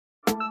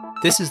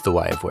This is The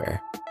Why of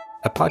Where,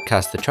 a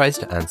podcast that tries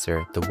to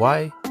answer the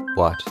why,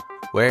 what,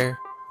 where,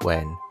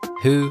 when,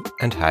 who,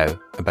 and how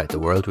about the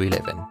world we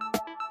live in.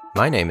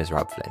 My name is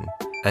Rob Flynn,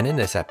 and in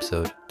this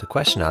episode, the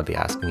question I'll be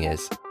asking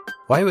is,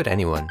 why would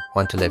anyone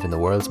want to live in the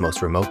world's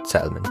most remote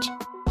settlement?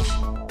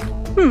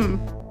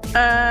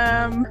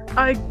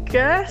 I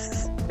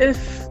guess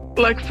if,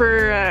 I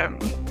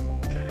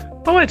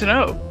don't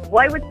know.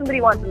 Why would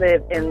somebody want to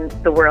live in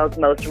the world's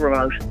most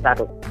remote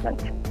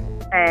settlement?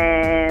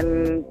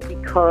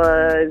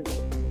 Because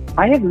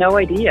I have no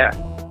idea,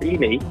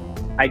 really.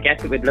 I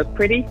guess it would look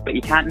pretty, but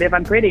you can't live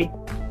on pretty.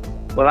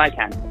 Well, I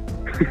can.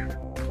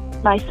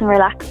 Nice and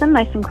relaxing,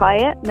 nice and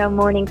quiet, no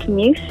morning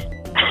commute.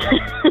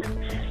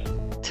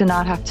 To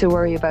not have to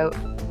worry about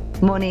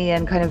money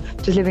and kind of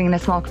just living in a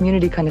small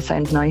community kind of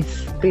sounds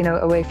nice, being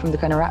away from the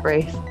kind of rat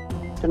race.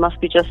 There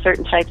must be just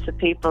certain types of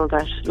people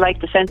that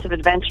like the sense of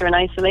adventure and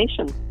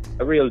isolation.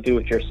 A real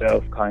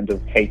do-it-yourself kind of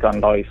take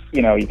on life.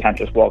 You know, you can't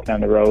just walk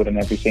down the road and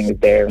everything is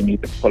there, and you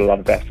put a lot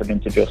of effort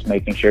into just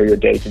making sure your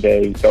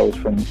day-to-day goes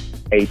from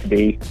A to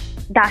B.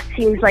 That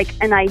seems like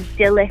an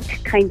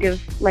idyllic kind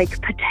of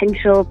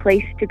potential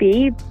place to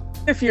be.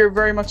 If you're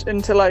very much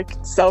into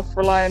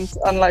self-reliance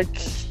and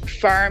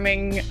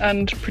farming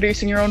and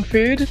producing your own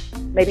food.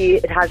 maybe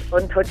it has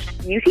untouched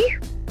beauty,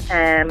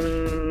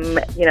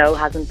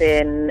 hasn't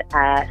been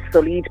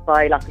sullied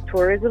by lots of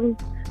tourism.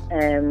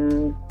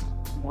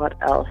 What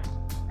else?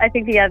 I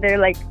think the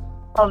other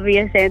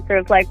obvious answer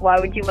of why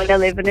would you want to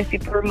live in a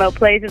super remote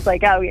place is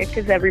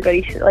because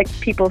everybody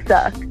people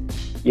suck.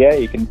 Yeah,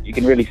 you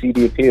can really see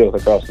the appeal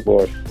across the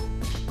board.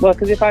 Well,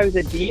 because if I was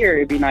a deer,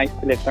 it'd be nice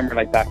to live somewhere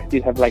like that, because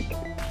you'd have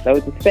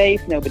loads of space,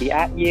 nobody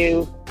at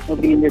you,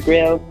 nobody in your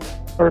grill.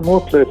 For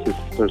remote places,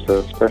 there's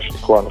a special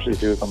quality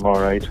to them,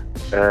 alright.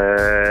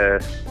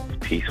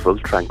 Peaceful,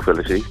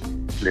 tranquility,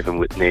 living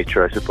with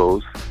nature, I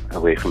suppose,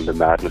 away from the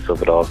madness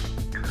of it all.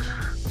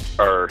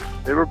 Or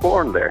they were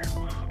born there,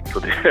 so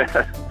they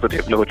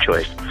have no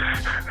choice.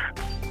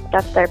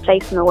 That's their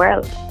place in the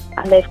world,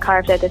 and they've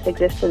carved out this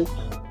existence.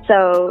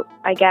 So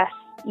I guess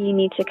you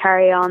need to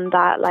carry on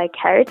that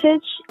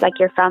heritage,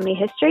 your family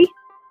history.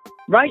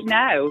 Right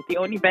now, the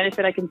only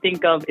benefit I can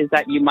think of is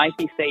that you might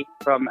be safe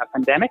from a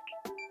pandemic,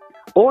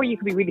 or you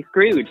could be really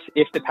screwed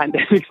if the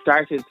pandemic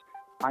started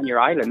on your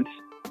island,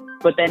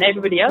 but then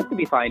everybody else would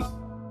be fine.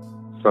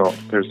 So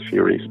there's a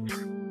few reasons.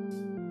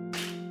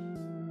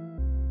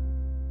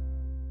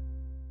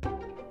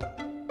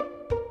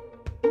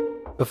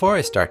 Before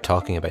I start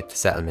talking about the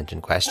settlement in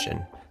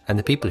question and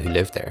the people who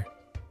live there,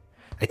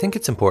 I think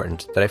it's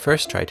important that I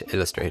first try to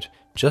illustrate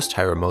just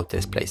how remote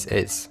this place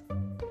is.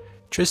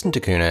 Tristan da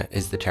Cunha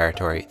is the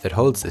territory that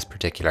holds this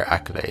particular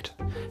accolade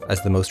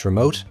as the most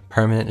remote,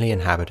 permanently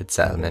inhabited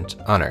settlement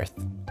on Earth.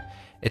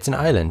 It's an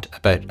island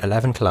about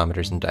 11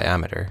 kilometres in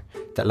diameter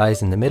that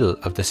lies in the middle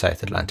of the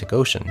South Atlantic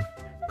Ocean,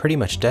 pretty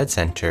much dead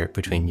centre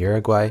between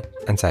Uruguay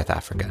and South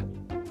Africa.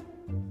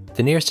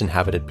 The nearest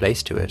inhabited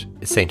place to it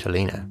is St.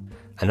 Helena,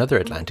 another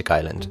Atlantic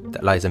island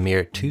that lies a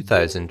mere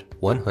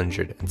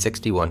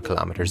 2,161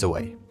 kilometres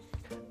away,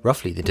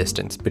 roughly the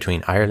distance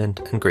between Ireland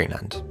and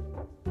Greenland.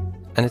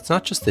 And it's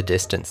not just the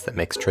distance that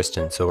makes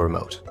Tristan so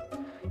remote.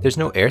 There's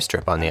no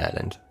airstrip on the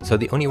island, so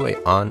the only way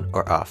on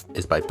or off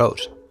is by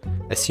boat,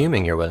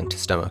 assuming you're willing to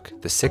stomach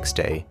the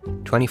 6-day,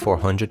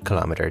 2,400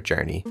 kilometre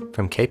journey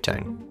from Cape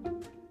Town.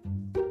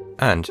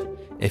 And,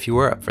 if you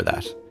were up for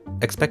that,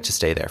 expect to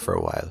stay there for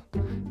a while,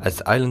 as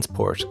the island's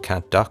port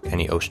can't dock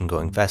any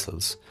ocean-going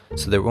vessels,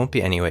 so there won't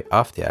be any way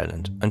off the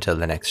island until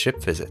the next ship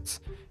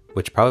visits,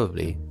 which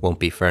probably won't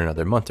be for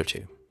another month or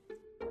two.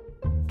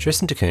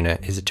 Tristan da Cunha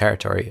is a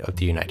territory of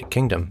the United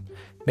Kingdom,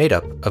 made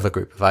up of a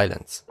group of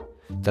islands,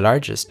 the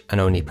largest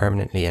and only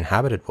permanently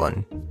inhabited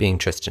one being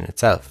Tristan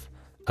itself,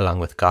 along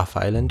with Gough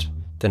Island,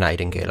 the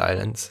Nightingale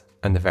Islands,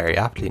 and the very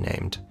aptly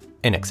named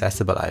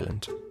Inaccessible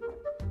Island.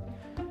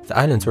 The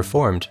islands were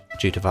formed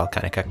due to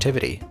volcanic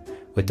activity,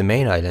 with the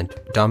main island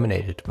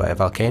dominated by a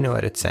volcano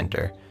at its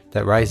centre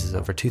that rises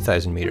over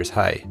 2,000 metres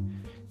high,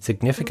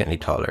 significantly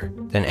taller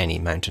than any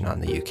mountain on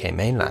the UK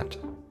mainland.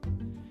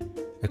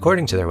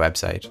 According to their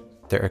website,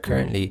 there are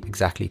currently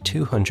exactly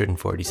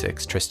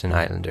 246 Tristan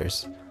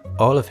Islanders,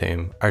 all of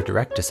whom are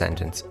direct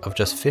descendants of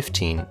just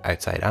 15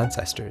 outside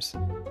ancestors,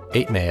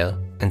 8 male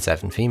and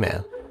 7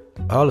 female,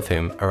 all of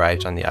whom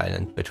arrived on the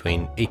island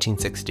between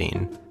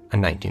 1816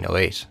 and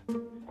 1908.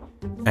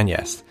 And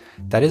yes,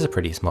 that is a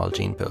pretty small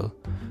gene pool,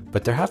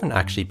 but there haven't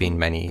actually been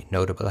many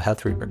notable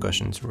health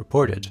repercussions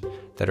reported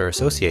that are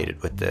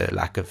associated with the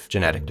lack of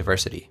genetic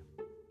diversity.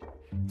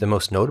 The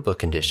most notable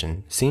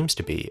condition seems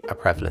to be a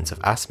prevalence of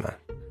asthma,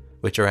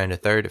 which around a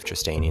third of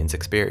Tristanians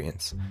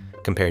experience,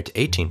 compared to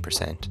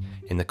 18%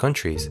 in the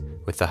countries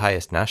with the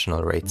highest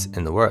national rates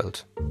in the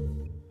world.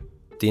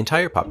 The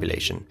entire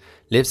population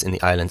lives in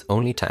the island's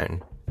only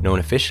town, known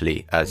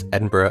officially as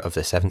Edinburgh of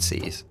the Seven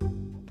Seas,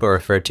 but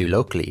referred to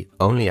locally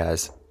only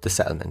as the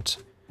settlement.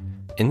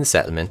 In the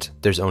settlement,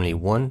 there's only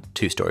one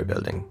 2-storey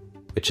building,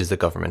 which is the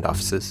government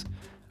offices,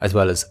 as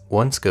well as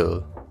one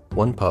school,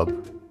 one pub,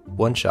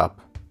 one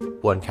shop,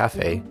 one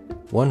cafe,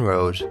 one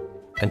road,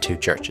 and 2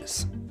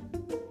 churches.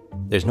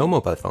 There's no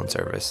mobile phone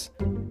service,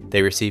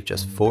 they receive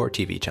just 4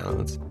 TV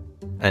channels,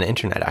 and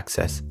internet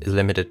access is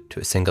limited to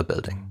a single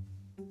building.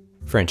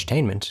 For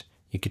entertainment,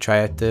 you could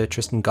try out the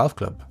Tristan Golf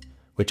Club,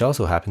 which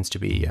also happens to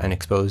be an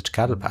exposed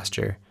cattle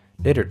pasture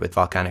littered with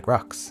volcanic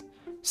rocks,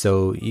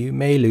 so you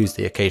may lose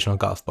the occasional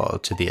golf ball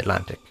to the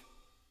Atlantic.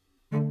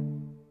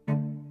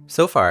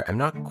 So far, I'm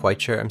not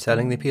quite sure I'm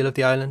selling the appeal of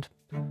the island,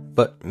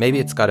 but maybe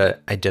it's got an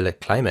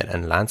idyllic climate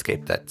and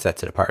landscape that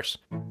sets it apart.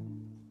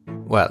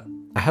 Well,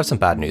 I have some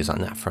bad news on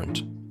that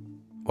front.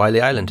 While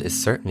the island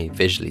is certainly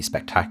visually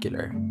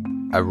spectacular,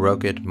 a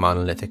rugged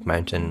monolithic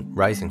mountain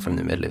rising from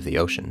the middle of the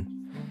ocean,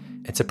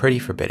 it's a pretty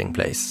forbidding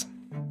place.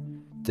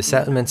 The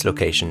settlement's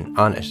location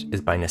on it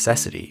is by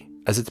necessity,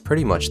 as it's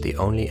pretty much the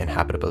only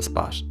inhabitable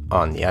spot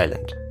on the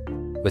island,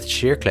 with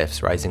sheer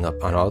cliffs rising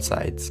up on all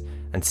sides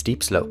and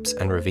steep slopes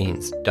and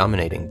ravines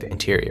dominating the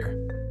interior.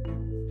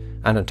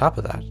 And on top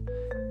of that,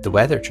 the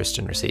weather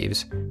Tristan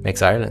receives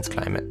makes Ireland's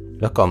climate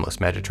look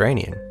almost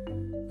Mediterranean,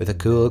 with a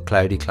cool,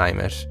 cloudy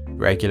climate,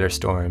 regular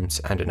storms,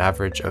 and an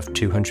average of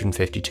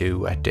 252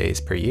 wet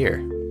days per year.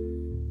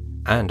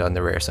 And on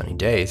the rare sunny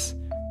days,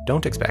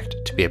 don't expect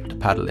to be able to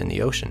paddle in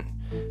the ocean,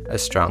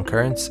 as strong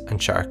currents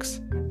and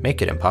sharks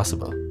make it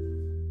impossible.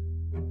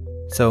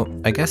 So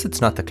I guess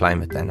it's not the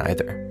climate then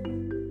either.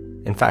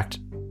 In fact,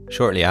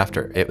 shortly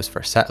after it was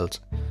first settled,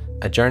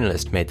 a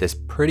journalist made this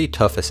pretty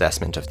tough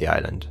assessment of the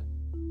island.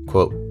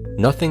 Quote,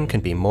 "Nothing can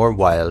be more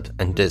wild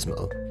and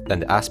dismal than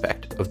the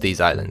aspect of these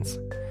islands,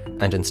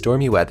 and in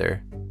stormy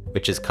weather,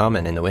 which is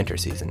common in the winter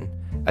season,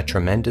 a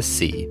tremendous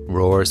sea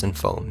roars and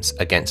foams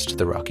against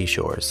the rocky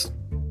shores."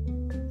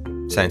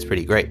 Sounds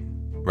pretty great,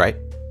 right?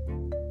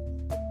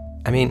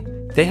 I mean,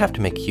 they have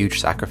to make huge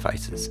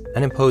sacrifices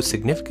and impose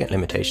significant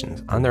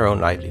limitations on their own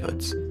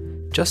livelihoods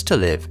just to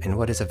live in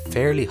what is a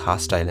fairly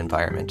hostile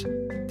environment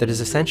that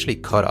is essentially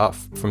cut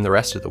off from the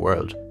rest of the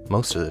world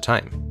most of the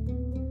time.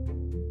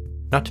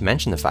 Not to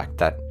mention the fact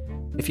that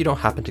if you don't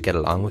happen to get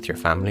along with your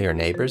family or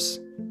neighbours,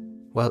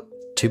 well,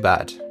 too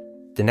bad.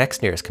 The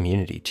next nearest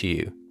community to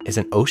you is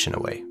an ocean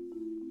away.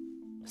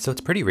 So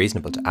it's pretty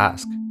reasonable to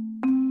ask,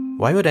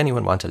 why would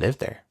anyone want to live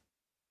there?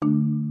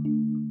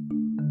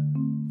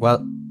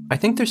 Well, I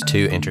think there's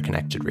 2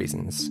 interconnected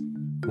reasons.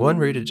 One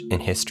rooted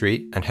in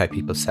history and how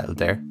people settled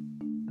there,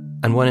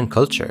 and one in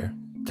culture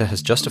that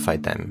has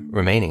justified them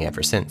remaining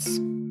ever since.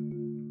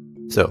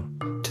 So,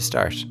 to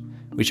start,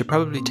 we should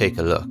probably take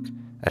a look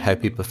at how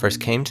people first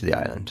came to the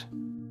island.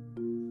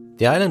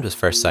 The island was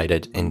first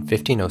sighted in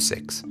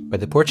 1506 by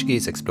the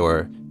Portuguese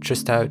explorer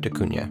Tristão da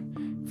Cunha,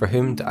 for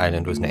whom the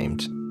island was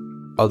named,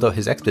 although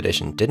his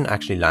expedition didn't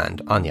actually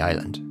land on the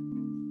island.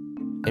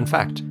 In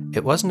fact,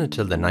 it wasn't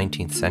until the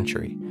 19th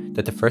century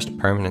that the first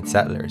permanent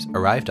settlers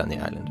arrived on the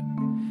island,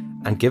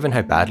 and given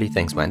how badly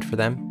things went for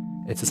them,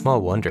 it's a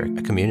small wonder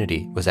a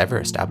community was ever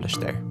established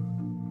there.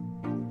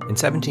 In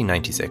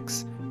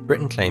 1796,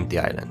 Britain claimed the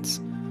islands,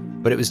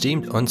 but it was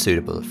deemed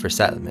unsuitable for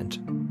settlement.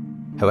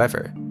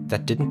 However,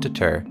 that didn't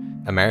deter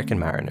American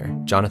mariner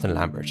Jonathan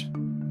Lambert,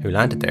 who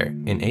landed there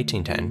in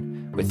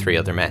 1810 with 3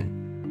 other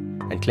men,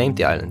 and claimed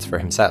the islands for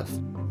himself,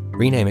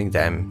 renaming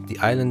them the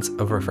Islands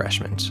of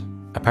Refreshment,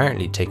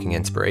 apparently taking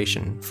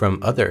inspiration from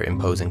other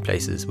imposing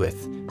places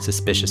with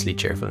suspiciously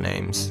cheerful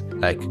names,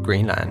 like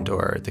Greenland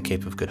or the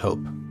Cape of Good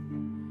Hope.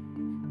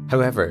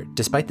 However,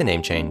 despite the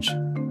name change,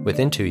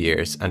 within 2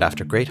 years and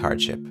after great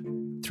hardship,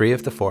 3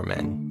 of the 4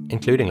 men,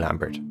 including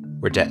Lambert,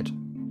 were dead.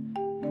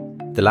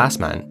 The last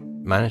man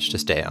managed to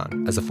stay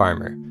on as a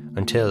farmer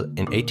until,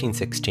 in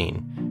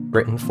 1816,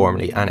 Britain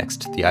formally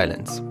annexed the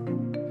islands.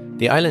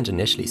 The island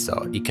initially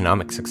saw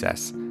economic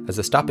success as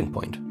a stopping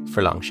point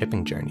for long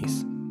shipping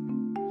journeys.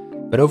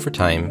 But over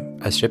time,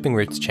 as shipping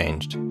routes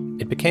changed,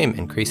 it became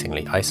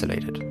increasingly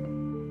isolated.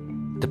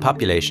 The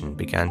population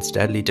began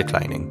steadily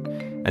declining,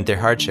 and their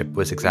hardship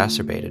was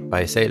exacerbated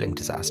by a sailing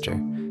disaster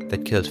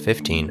that killed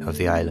 15 of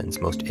the island's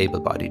most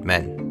able-bodied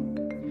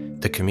men.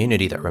 The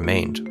community that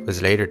remained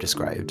was later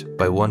described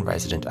by one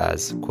resident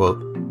as,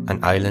 quote, "an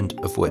island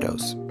of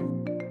widows."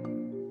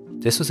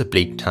 This was a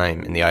bleak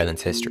time in the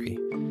island's history,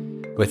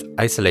 with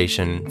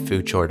isolation,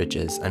 food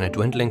shortages, and a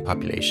dwindling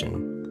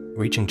population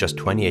reaching just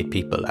 28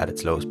 people at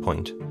its lowest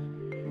point,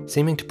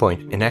 seeming to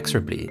point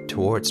inexorably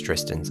towards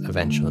Tristan's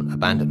eventual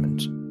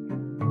abandonment.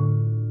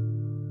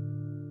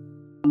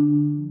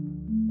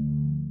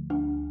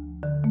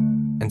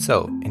 And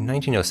so, in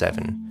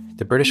 1907,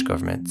 the British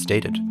government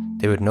stated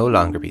they would no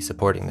longer be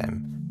supporting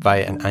them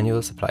via an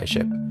annual supply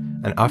ship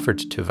and offered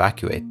to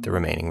evacuate the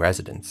remaining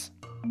residents.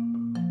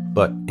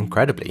 But,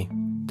 incredibly,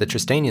 the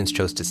Tristanians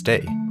chose to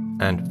stay,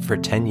 and for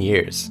 10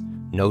 years,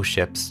 no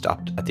ships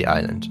stopped at the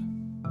island.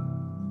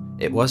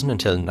 It wasn't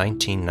until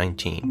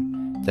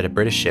 1919 that a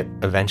British ship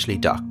eventually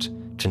docked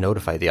to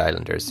notify the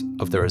islanders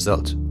of the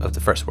result of the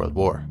First World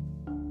War.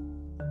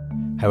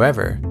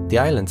 However, the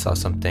island saw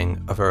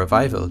something of a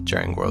revival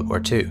during World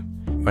War II,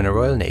 when a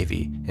Royal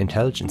Navy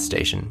intelligence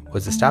station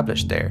was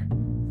established there,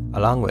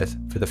 along with,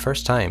 for the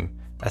first time,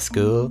 a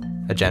school,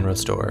 a general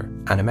store,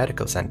 and a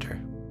medical centre.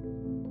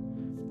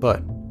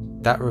 But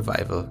that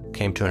revival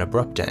came to an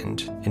abrupt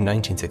end in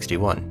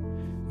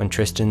 1961 when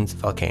Tristan's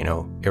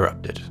volcano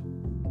erupted.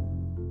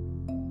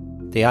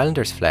 The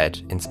islanders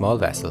fled in small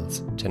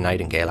vessels to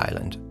Nightingale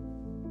Island,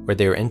 where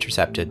they were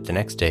intercepted the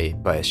next day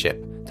by a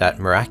ship that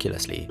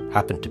miraculously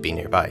happened to be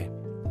nearby.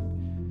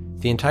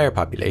 The entire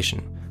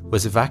population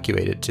was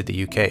evacuated to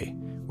the UK,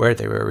 where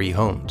they were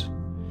rehomed.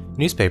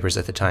 Newspapers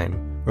at the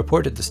time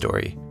reported the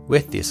story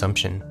with the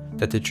assumption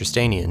that the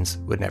Tristanians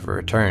would never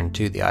return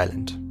to the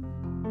island.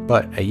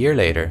 But a year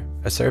later,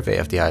 a survey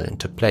of the island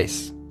took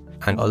place,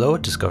 and although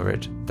it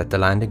discovered that the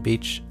landing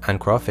beach and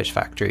crawfish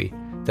factory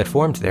that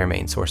formed their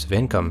main source of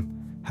income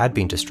had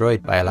been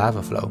destroyed by a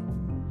lava flow,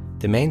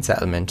 the main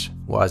settlement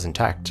was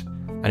intact,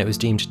 and it was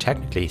deemed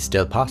technically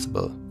still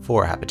possible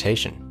for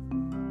habitation.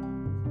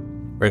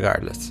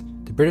 Regardless,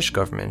 the British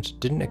government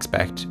didn't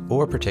expect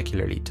or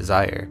particularly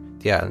desire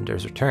the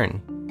islanders'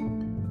 return.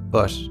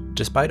 But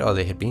despite all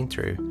they had been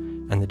through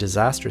and the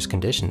disastrous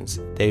conditions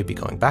they would be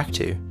going back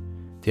to,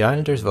 the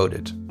islanders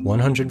voted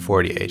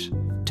 148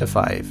 to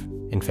 5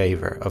 in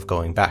favour of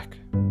going back.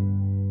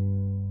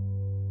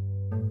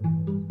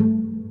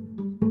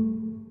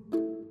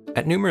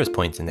 At numerous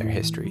points in their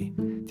history,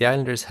 the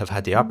islanders have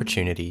had the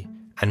opportunity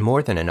and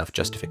more than enough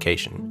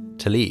justification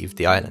to leave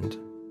the island.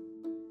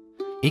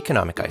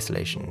 Economic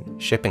isolation,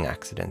 shipping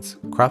accidents,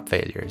 crop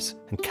failures,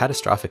 and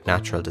catastrophic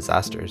natural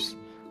disasters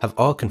have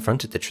all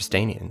confronted the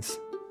Tristanians,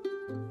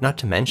 not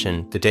to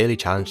mention the daily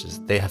challenges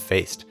they have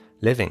faced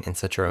living in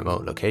such a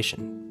remote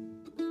location.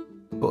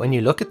 But when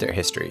you look at their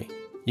history,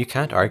 you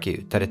can't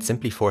argue that it's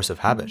simply force of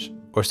habit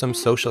or some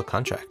social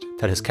contract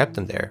that has kept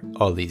them there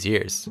all these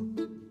years.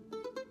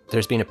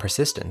 There's been a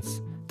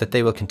persistence that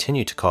they will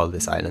continue to call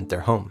this island their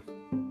home.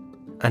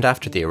 And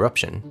after the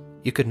eruption,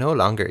 you could no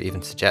longer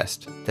even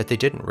suggest that they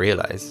didn't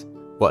realise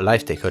what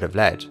life they could have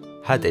led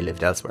had they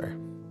lived elsewhere.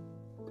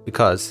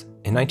 Because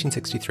in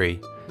 1963,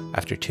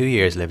 after 2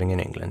 years living in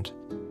England,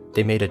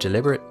 they made a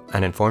deliberate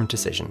and informed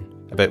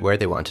decision about where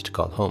they wanted to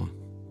call home,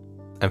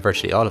 and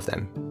virtually all of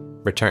them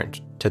returned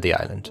to the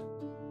island.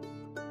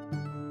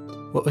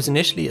 What was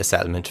initially a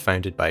settlement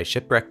founded by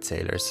shipwrecked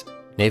sailors,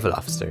 naval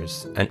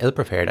officers, and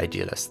ill-prepared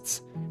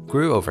idealists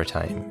grew over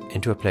time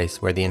into a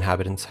place where the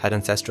inhabitants had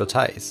ancestral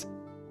ties,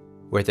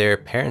 where their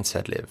parents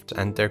had lived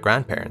and their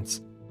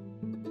grandparents.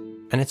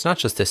 And it's not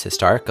just this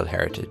historical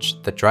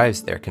heritage that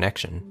drives their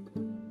connection,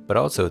 but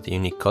also the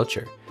unique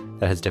culture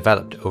that has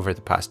developed over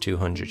the past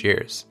 200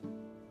 years.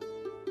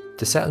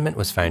 The settlement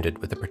was founded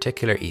with a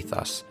particular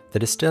ethos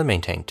that is still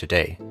maintained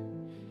today.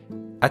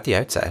 At the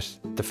outset,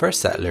 the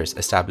first settlers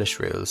established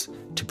rules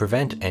to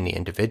prevent any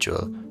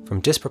individual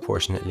from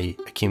disproportionately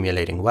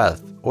accumulating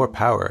wealth or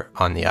power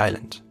on the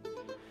island.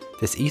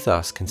 This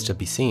ethos can still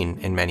be seen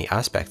in many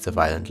aspects of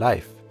island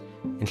life,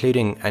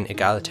 including an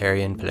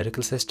egalitarian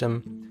political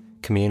system,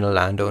 communal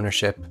land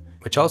ownership,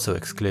 which also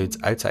excludes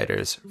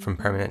outsiders from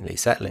permanently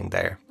settling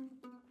there,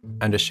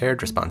 and a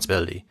shared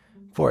responsibility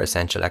for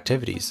essential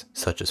activities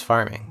such as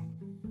farming.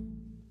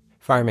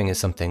 Farming is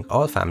something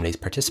all families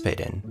participate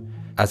in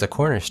as a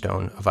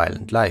cornerstone of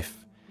island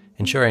life,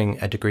 ensuring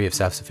a degree of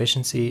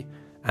self-sufficiency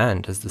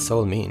and as the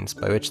sole means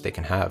by which they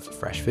can have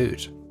fresh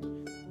food.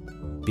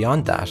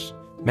 Beyond that,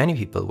 many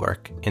people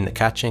work in the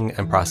catching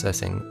and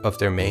processing of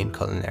their main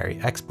culinary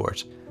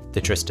export,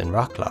 the Tristan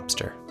rock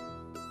lobster.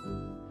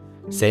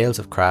 Sales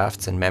of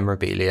crafts and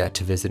memorabilia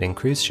to visiting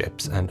cruise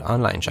ships and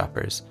online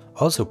shoppers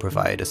also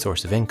provide a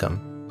source of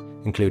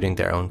income, including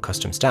their own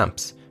custom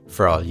stamps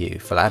for all you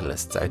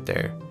philatelists out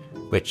there,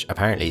 which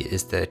apparently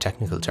is the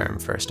technical term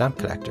for stamp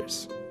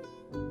collectors.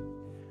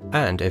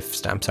 And if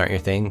stamps aren't your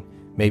thing,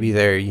 maybe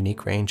their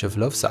unique range of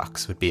love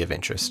socks would be of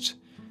interest.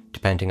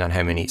 Depending on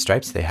how many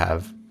stripes they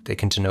have, they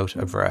can denote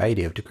a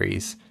variety of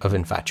degrees of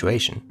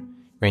infatuation,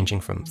 ranging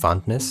from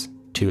fondness,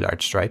 2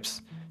 large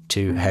stripes,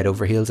 to head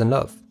over heels in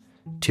love,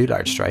 2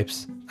 large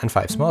stripes and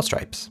 5 small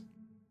stripes.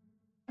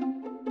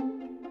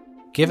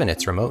 Given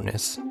its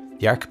remoteness,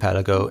 the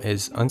archipelago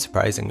is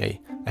unsurprisingly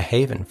a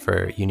haven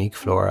for unique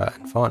flora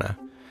and fauna,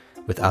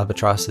 with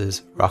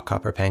albatrosses,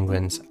 rockhopper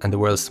penguins, and the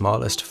world's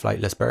smallest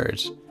flightless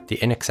bird, the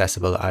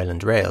inaccessible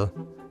island rail,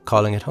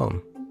 calling it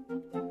home.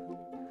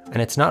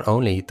 And it's not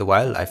only the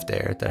wildlife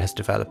there that has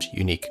developed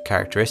unique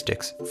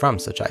characteristics from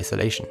such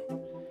isolation.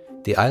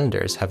 The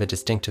islanders have a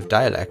distinctive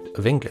dialect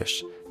of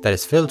English that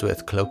is filled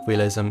with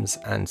colloquialisms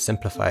and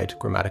simplified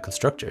grammatical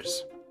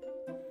structures.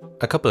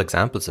 A couple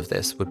examples of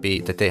this would be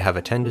that they have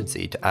a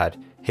tendency to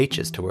add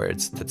H's to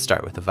words that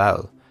start with a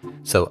vowel,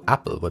 so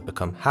apple would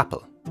become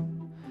happle.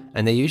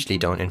 And they usually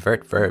don't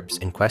invert verbs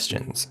in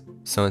questions,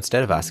 so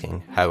instead of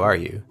asking, how are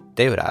you,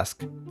 they would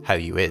ask, how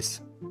you is.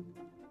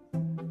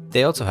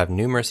 They also have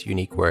numerous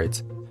unique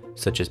words,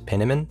 such as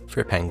Pinnamin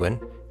for penguin,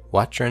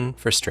 Watrin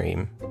for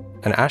stream,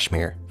 and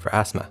Ashmere for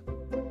asthma.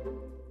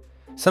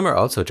 Some are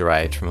also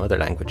derived from other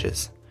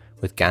languages,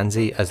 with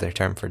Gansey as their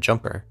term for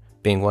jumper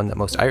being one that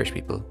most Irish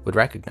people would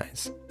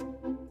recognise.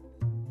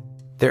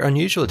 Their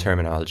unusual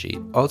terminology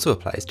also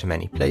applies to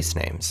many place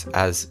names,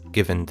 as,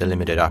 given the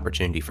limited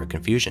opportunity for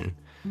confusion,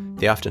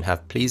 they often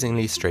have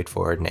pleasingly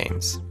straightforward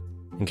names,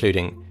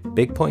 including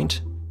Big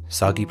Point,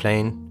 Soggy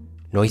Plain,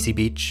 Noisy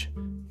Beach,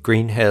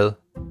 Green Hill,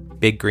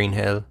 Big Green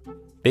Hill,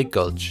 Big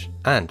Gulch,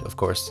 and, of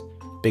course,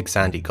 Big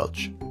Sandy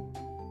Gulch.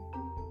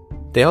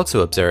 They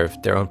also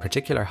observe their own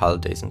particular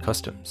holidays and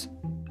customs,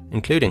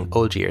 including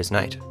Old Year's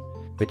Night,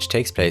 which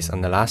takes place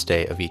on the last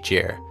day of each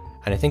year,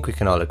 and I think we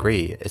can all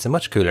agree is a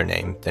much cooler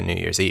name than New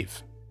Year's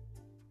Eve.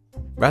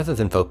 Rather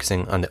than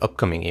focusing on the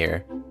upcoming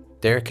year,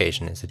 their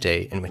occasion is a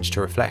day in which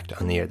to reflect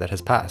on the year that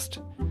has passed,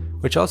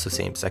 which also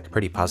seems like a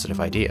pretty positive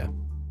idea.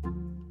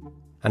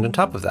 And on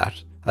top of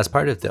that, as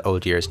part of the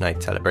Old Year's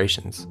Night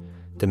celebrations,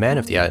 the men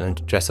of the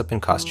island dress up in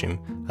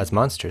costume as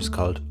monsters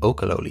called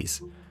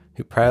Okololis,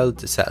 who prowl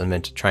the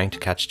settlement trying to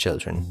catch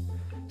children,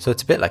 so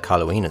it's a bit like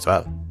Halloween as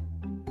well.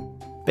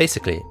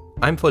 Basically,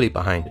 I'm fully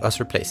behind us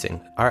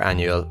replacing our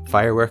annual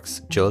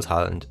fireworks, Jules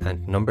Holland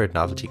and numbered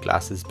novelty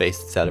glasses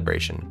based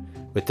celebration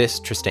with this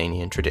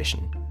Tristanian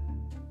tradition.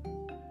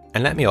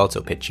 And let me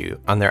also pitch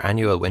you on their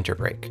annual winter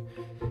break,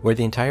 where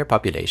the entire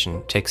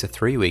population takes a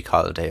 3-week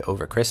holiday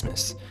over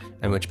Christmas,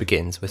 and which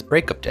begins with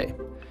Breakup Day,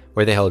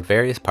 where they hold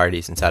various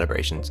parties and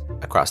celebrations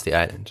across the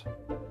island.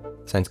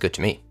 Sounds good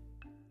to me.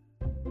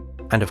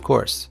 And of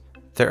course,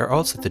 there are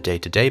also the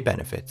day-to-day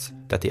benefits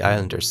that the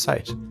islanders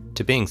cite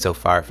to being so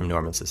far from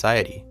normal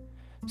society,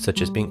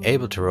 such as being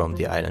able to roam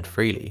the island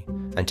freely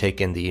and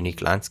take in the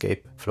unique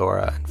landscape,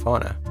 flora and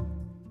fauna.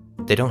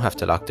 They don't have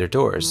to lock their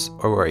doors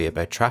or worry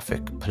about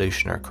traffic,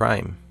 pollution or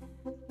crime.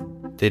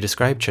 They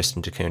describe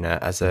Tristan da Cunha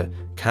as a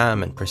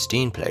calm and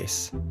pristine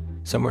place,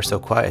 somewhere so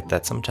quiet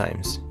that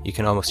sometimes you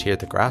can almost hear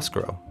the grass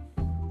grow.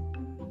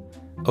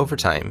 Over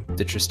time,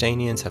 the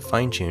Tristanians have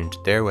fine-tuned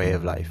their way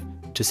of life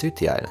to suit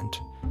the island,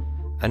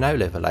 and now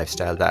live a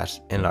lifestyle that,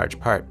 in large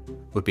part,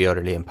 would be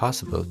utterly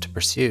impossible to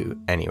pursue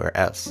anywhere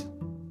else.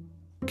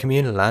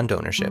 Communal land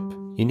ownership,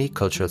 unique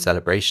cultural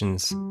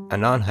celebrations, a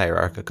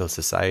non-hierarchical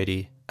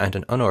society, and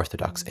an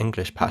unorthodox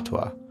English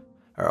patois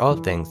are all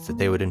things that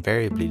they would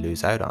invariably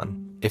lose out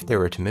on if they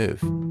were to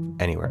move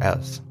anywhere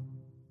else.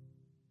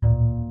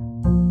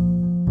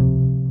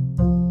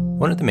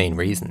 One of the main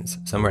reasons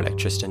somewhere like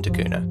Tristan da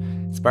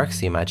Cunha sparks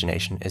the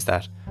imagination is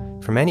that,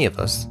 for many of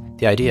us,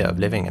 the idea of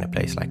living in a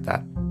place like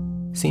that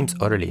seems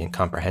utterly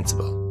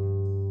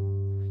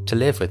incomprehensible. To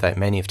live without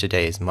many of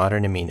today's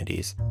modern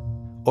amenities,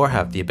 or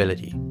have the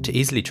ability to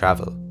easily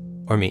travel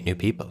or meet new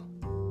people.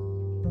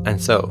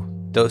 And so,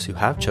 those who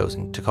have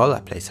chosen to call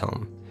that place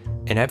home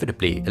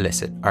inevitably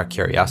elicit our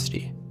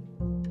curiosity.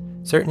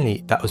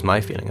 Certainly, that was my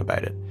feeling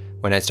about it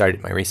when I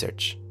started my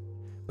research.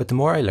 But the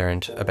more I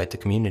learned about the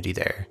community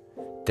there,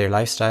 their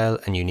lifestyle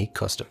and unique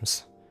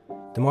customs,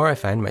 the more I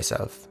found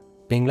myself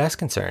being less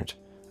concerned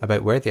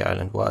about where the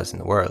island was in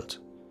the world,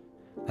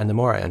 and the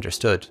more I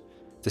understood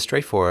the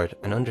straightforward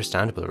and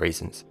understandable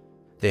reasons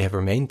they have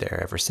remained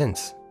there ever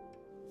since,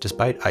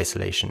 despite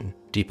isolation,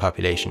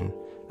 depopulation,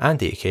 and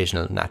the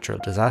occasional natural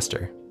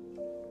disaster.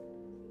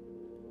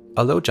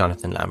 Although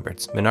Jonathan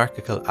Lambert's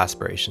monarchical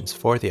aspirations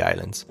for the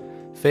islands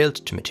failed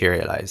to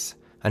materialise,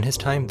 and his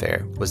time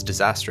there was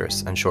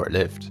disastrous and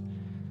short-lived,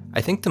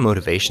 I think the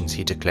motivations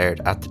he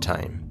declared at the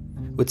time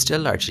would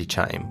still largely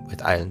chime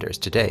with islanders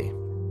today.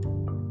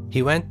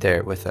 He went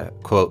there with a,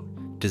 quote,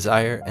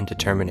 desire and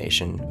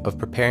determination of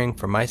preparing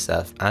for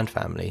myself and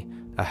family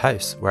a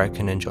house where I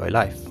can enjoy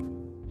life,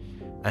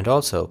 and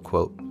also,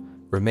 quote,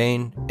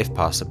 remain, if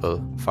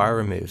possible, far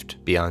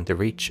removed beyond the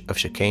reach of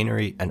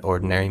chicanery and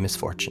ordinary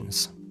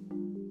misfortunes.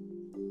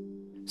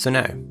 So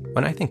now,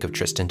 when I think of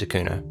Tristan da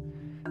Cunha,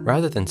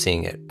 rather than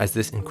seeing it as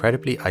this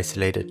incredibly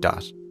isolated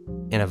dot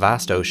in a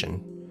vast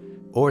ocean,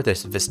 or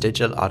this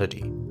vestigial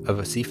oddity of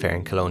a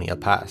seafaring colonial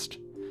past,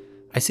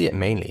 I see it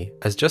mainly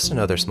as just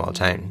another small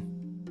town,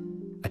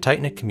 a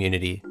tight-knit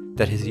community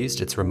that has used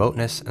its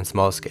remoteness and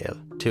small scale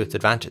to its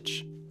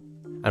advantage,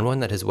 and one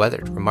that has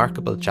weathered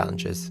remarkable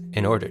challenges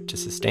in order to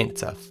sustain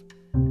itself.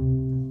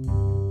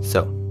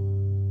 So,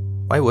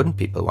 why wouldn't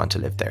people want to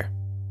live there?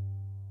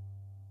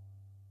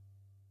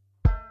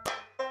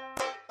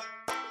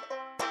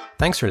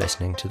 Thanks for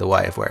listening to The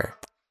Why of Where.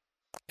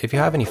 If you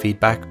have any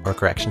feedback or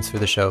corrections for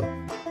the show,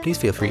 please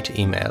feel free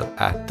to email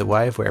at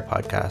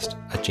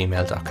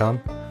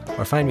thewhyofwherepodcast@gmail.com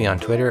or find me on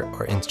Twitter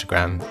or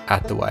Instagram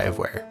at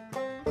thewhyofwhere.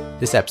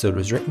 This episode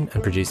was written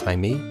and produced by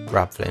me,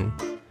 Rob Flynn.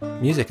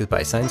 Music is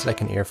by Sounds Like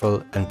an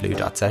Earful and Blue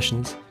Dot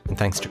Sessions, and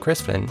thanks to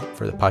Chris Flynn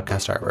for the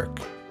podcast artwork.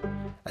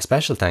 A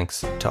special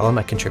thanks to all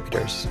my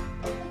contributors: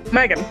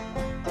 Megan,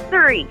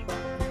 Suri,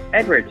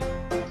 Edward,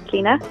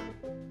 Keena,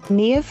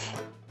 Niamh,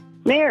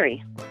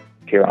 Mary,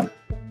 Kieran,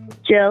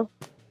 Jill,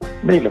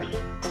 Neelis,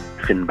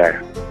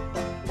 Finbar.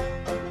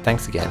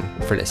 Thanks again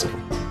for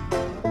listening.